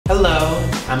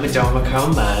I'm Adoma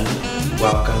Coleman.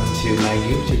 Welcome to my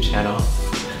YouTube channel.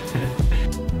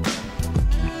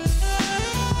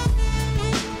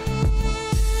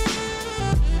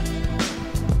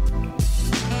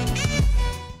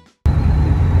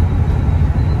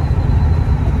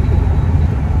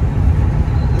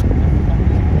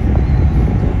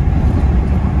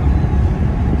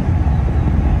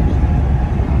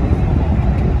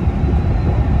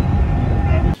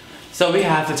 So we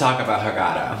have to talk about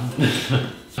Hurghada.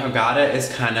 Hurghada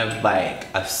is kind of like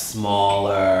a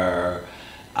smaller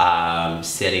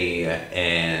city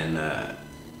in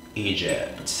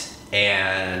Egypt.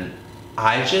 And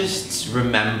I just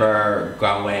remember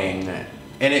going,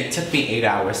 and it took me 8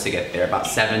 hours to get there, about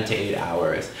 7 to 8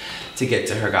 hours to get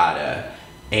to Hurghada.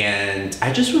 And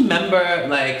I just remember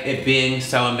like it being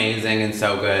so amazing and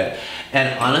so good.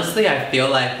 And honestly, I feel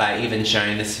like by even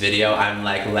sharing this video, I'm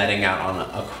like letting out on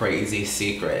a crazy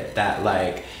secret that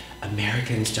like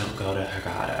Americans don't go to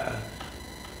Hurghada.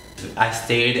 I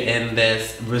stayed in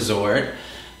this resort.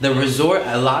 The resort,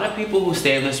 a lot of people who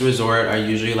stay in this resort are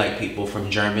usually like people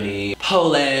from Germany,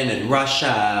 Poland, and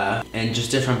Russia, and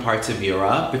just different parts of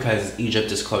Europe because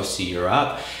Egypt is close to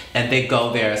Europe. And they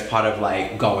go there as part of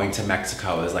like going to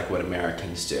Mexico is like what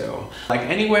Americans do. Like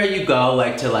anywhere you go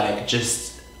like to like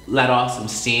just let off some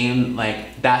steam,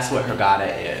 like that's what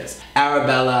Hurghada is.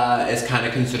 Arabella is kind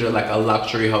of considered like a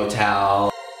luxury hotel.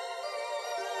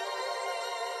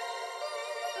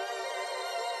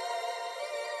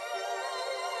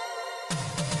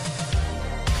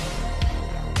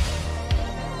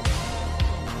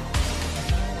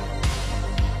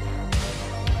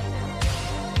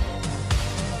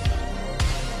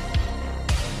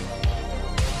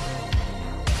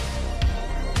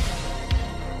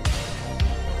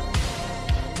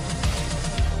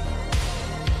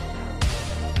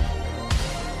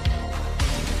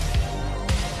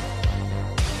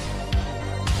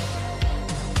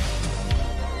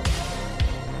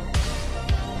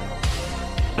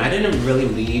 I didn't really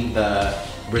leave the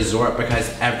resort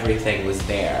because everything was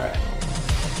there.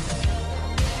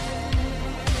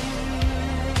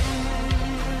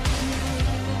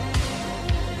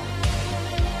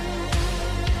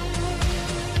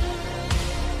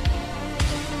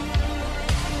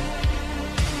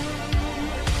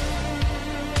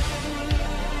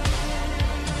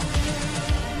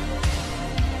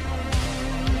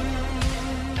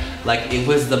 Like it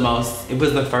was the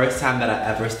first time that I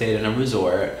ever stayed in a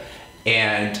resort,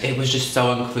 and it was just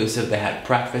so inclusive. They had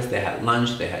breakfast, they had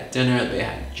lunch, they had dinner, they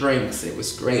had drinks. It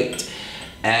was great.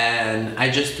 And I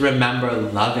just remember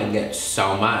loving it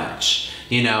so much.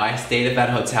 You know, I stayed at that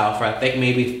hotel for I think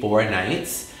maybe 4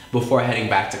 nights before heading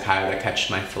back to Cairo to catch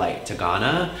my flight to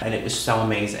Ghana, and it was so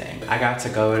amazing. I got to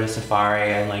go to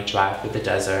safari and like drive through the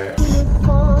desert.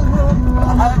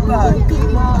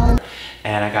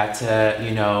 And I got to,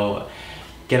 you know,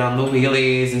 get on the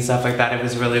wheelies and stuff like that. It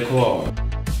was really cool.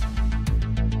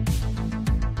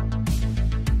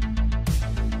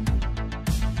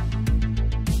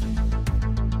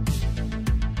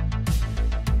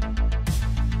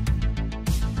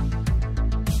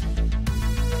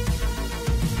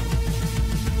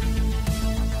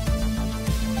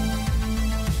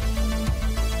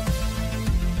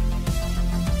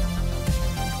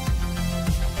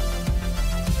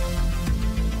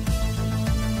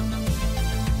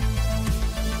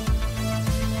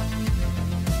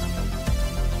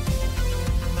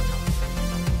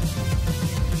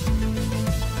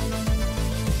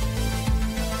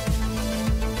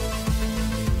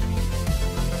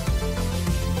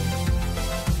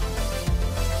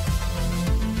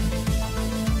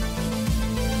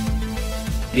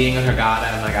 Being in Hurghada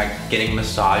and like getting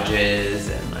massages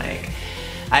and like,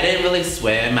 I didn't really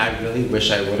swim. I really wish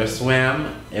I would have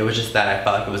swam. It was just that I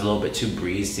felt like it was a little bit too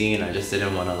breezy and I just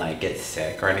didn't want to like get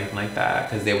sick or anything like that,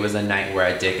 because there was a night where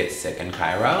I did get sick in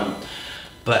Cairo.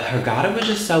 But Hurghada was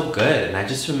just so good, and I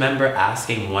just remember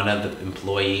asking one of the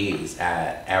employees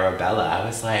at Arabella, I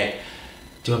was like,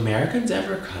 do Americans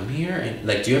ever come here? And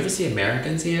like, do you ever see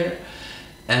Americans here?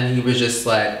 And he was just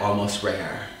like, almost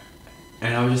rare.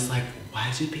 And I was just like, why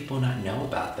do people not know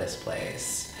about this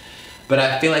place? But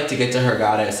I feel like to get to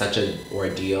Hurghada is such an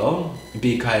ordeal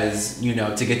because, you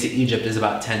know, to get to Egypt is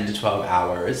about 10 to 12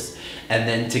 hours. And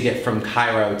then to get from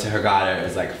Cairo to Hurghada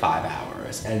is like 5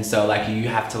 hours. And so like you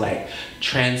have to like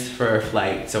transfer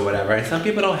flights or whatever. And some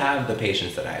people don't have the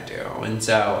patience that I do. And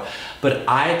so, but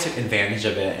I took advantage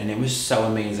of it and it was so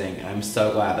amazing. I'm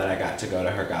so glad that I got to go to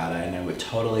Hurghada, and I would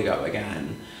totally go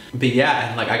again. But yeah,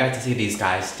 and like I got to see these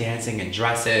guys dancing in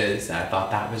dresses, and I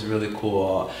thought that was really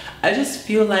cool. I just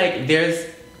feel like there's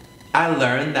I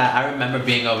learned that, I remember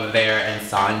being over there and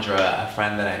Sandra, a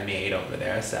friend that I made over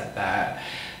there, said that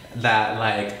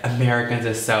like Americans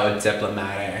are so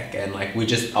diplomatic and like we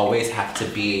just always have to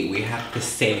be, we have to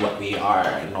say what we are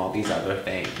and all these other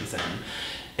things. And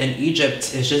in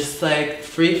Egypt, it's just like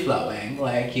free flowing,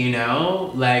 like, you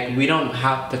know, like we don't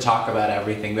have to talk about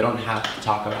everything. We don't have to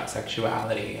talk about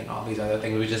sexuality and all these other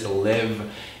things. We just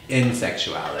live in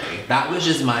sexuality. That was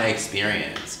just my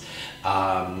experience.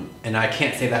 And I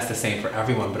can't say that's the same for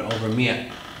everyone, but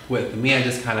with me, I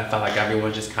just kind of felt like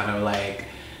everyone just kind of like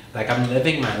I'm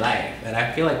living my life. And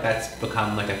I feel like that's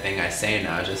become like a thing I say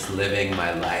now, just living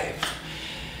my life.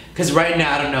 Because right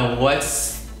now, I don't know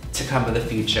what's to come in the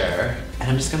future, and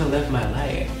I'm just gonna live my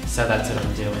life. So that's what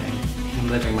I'm doing. I'm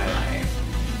living my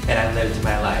life. And I lived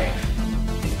my life.